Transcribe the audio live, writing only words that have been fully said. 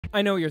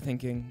I know what you're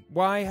thinking.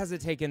 Why has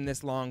it taken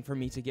this long for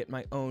me to get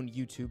my own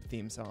YouTube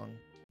theme song?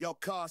 Yo,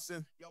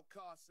 Carson,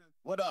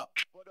 what up?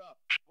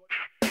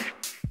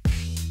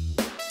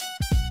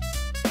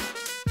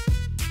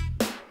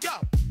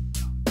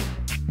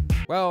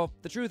 Well,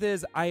 the truth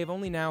is, I have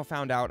only now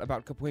found out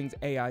about Kapwing's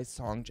AI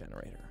song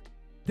generator.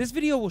 This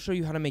video will show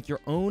you how to make your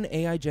own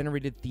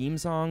AI-generated theme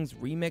songs,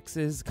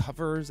 remixes,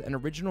 covers, and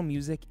original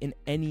music in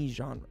any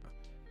genre.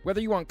 Whether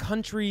you want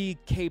country,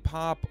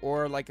 K-pop,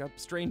 or like a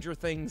Stranger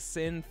Things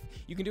synth,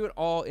 you can do it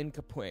all in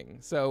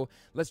Kapwing. So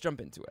let's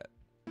jump into it.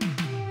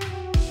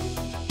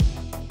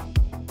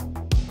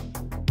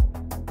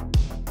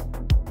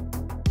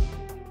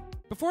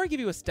 Before I give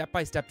you a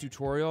step-by-step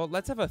tutorial,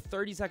 let's have a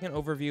 30-second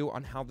overview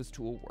on how this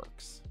tool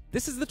works.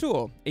 This is the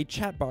tool, a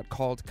chatbot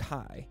called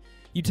Kai.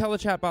 You tell the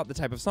chatbot the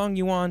type of song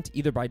you want,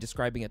 either by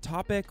describing a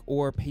topic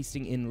or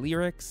pasting in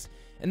lyrics,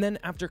 and then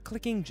after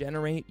clicking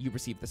generate, you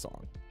receive the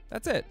song.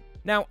 That's it.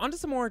 Now, onto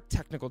some more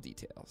technical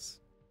details.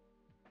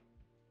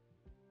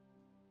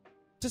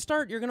 To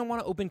start, you're going to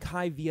want to open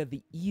Kai via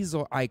the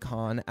easel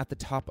icon at the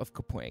top of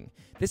Kapwing.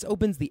 This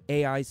opens the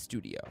AI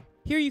Studio.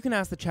 Here you can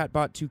ask the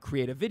chatbot to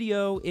create a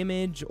video,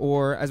 image,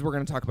 or, as we're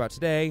going to talk about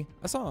today,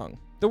 a song.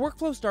 The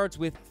workflow starts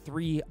with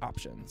 3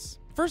 options.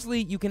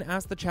 Firstly, you can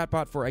ask the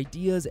chatbot for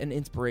ideas and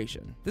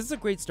inspiration. This is a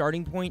great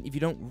starting point if you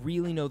don't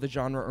really know the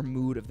genre or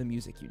mood of the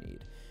music you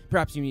need.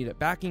 Perhaps you need a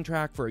backing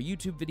track for a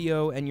YouTube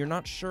video and you're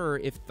not sure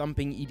if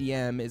thumping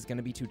EDM is going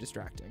to be too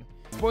distracting.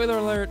 Spoiler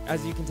alert,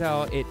 as you can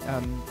tell, it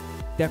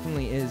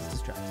definitely is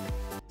distracting.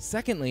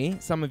 Secondly,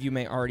 some of you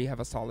may already have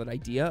a solid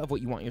idea of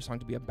what you want your song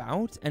to be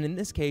about, and in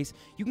this case,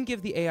 you can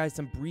give the AI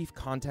some brief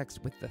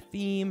context with the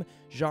theme,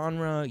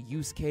 genre,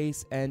 use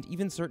case, and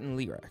even certain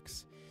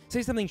lyrics.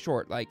 Say something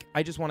short like,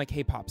 I just want a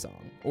K-pop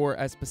song, or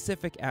as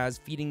specific as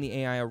feeding the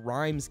AI a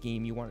rhyme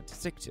scheme you want it to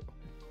stick to.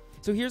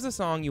 So here's a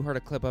song you heard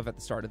a clip of at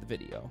the start of the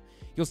video.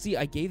 You'll see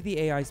I gave the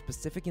AI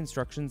specific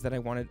instructions that I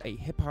wanted a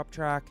hip-hop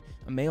track,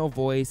 a male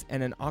voice,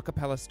 and an a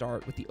cappella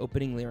start with the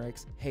opening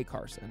lyrics, "Hey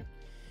Carson."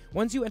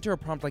 Once you enter a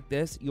prompt like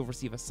this, you'll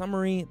receive a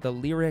summary, the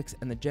lyrics,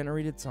 and the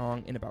generated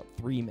song in about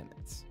 3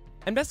 minutes.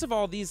 And best of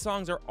all, these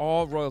songs are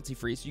all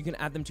royalty-free, so you can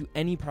add them to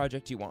any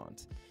project you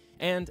want.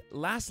 And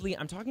lastly,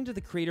 I'm talking to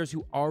the creators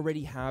who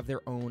already have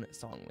their own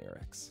song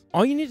lyrics.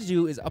 All you need to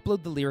do is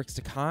upload the lyrics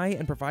to Kai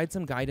and provide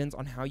some guidance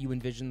on how you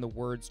envision the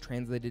words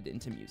translated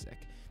into music.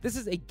 This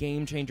is a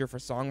game changer for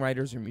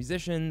songwriters or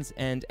musicians,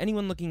 and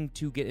anyone looking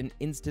to get an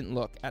instant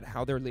look at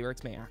how their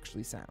lyrics may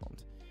actually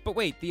sound. But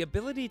wait, the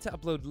ability to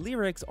upload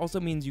lyrics also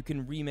means you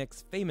can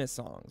remix famous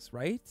songs,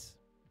 right?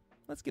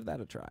 Let's give that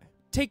a try.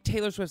 Take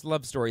Taylor Swift's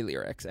Love Story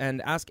lyrics and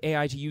ask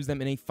AI to use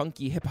them in a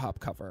funky hip-hop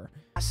cover.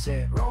 I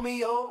said,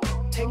 Romeo,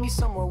 take me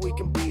somewhere we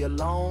can be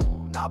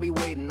alone. I'll be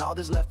waiting, all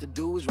there's left to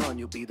do is run.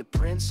 You'll be the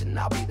prince and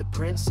I'll be the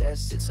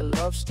princess. It's a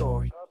love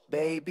story,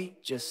 baby,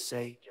 just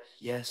say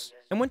yes.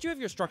 And once you have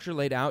your structure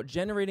laid out,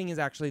 generating is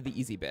actually the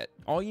easy bit.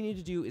 All you need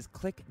to do is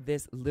click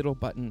this little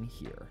button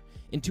here.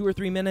 In 2 or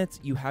 3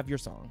 minutes, you have your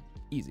song.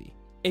 Easy.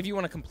 If you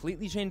want to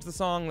completely change the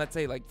song, let's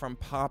say like from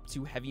pop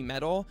to heavy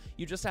metal,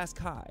 you just ask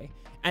Kai.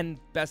 And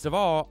best of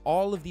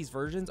all of these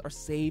versions are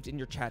saved in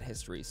your chat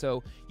history,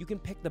 so you can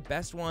pick the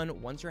best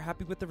one once you're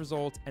happy with the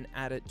result and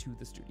add it to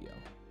the studio.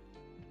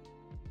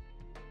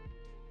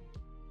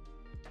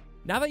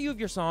 Now that you have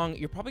your song,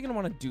 you're probably going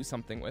to want to do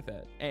something with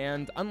it.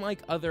 And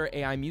unlike other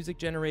AI music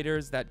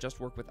generators that just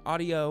work with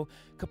audio,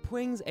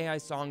 Kapwing's AI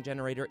song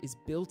generator is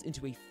built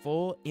into a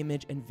full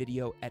image and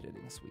video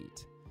editing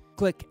suite.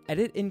 Click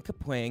Edit in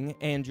Kapwing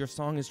and your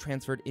song is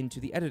transferred into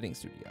the editing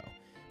studio.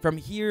 From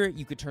here,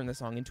 you could turn the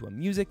song into a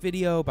music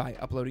video by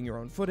uploading your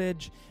own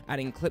footage,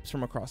 adding clips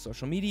from across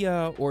social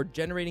media, or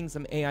generating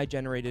some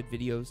AI-generated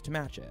videos to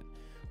match it.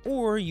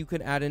 Or you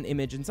could add an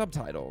image and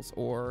subtitles,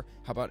 or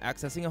how about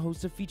accessing a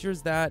host of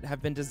features that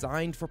have been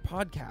designed for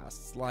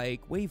podcasts,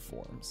 like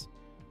waveforms.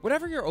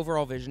 Whatever your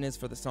overall vision is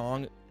for the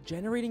song,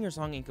 generating your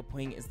song in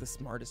Kapwing is the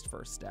smartest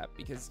first step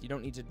because you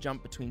don't need to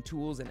jump between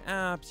tools and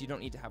apps, you don't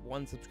need to have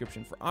one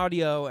subscription for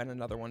audio and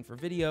another one for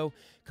video.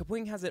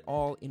 Kapwing has it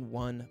all in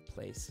one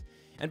place.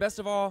 And best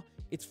of all,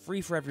 it's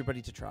free for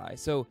everybody to try.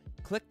 So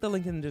click the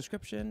link in the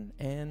description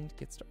and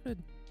get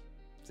started.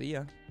 See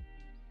ya.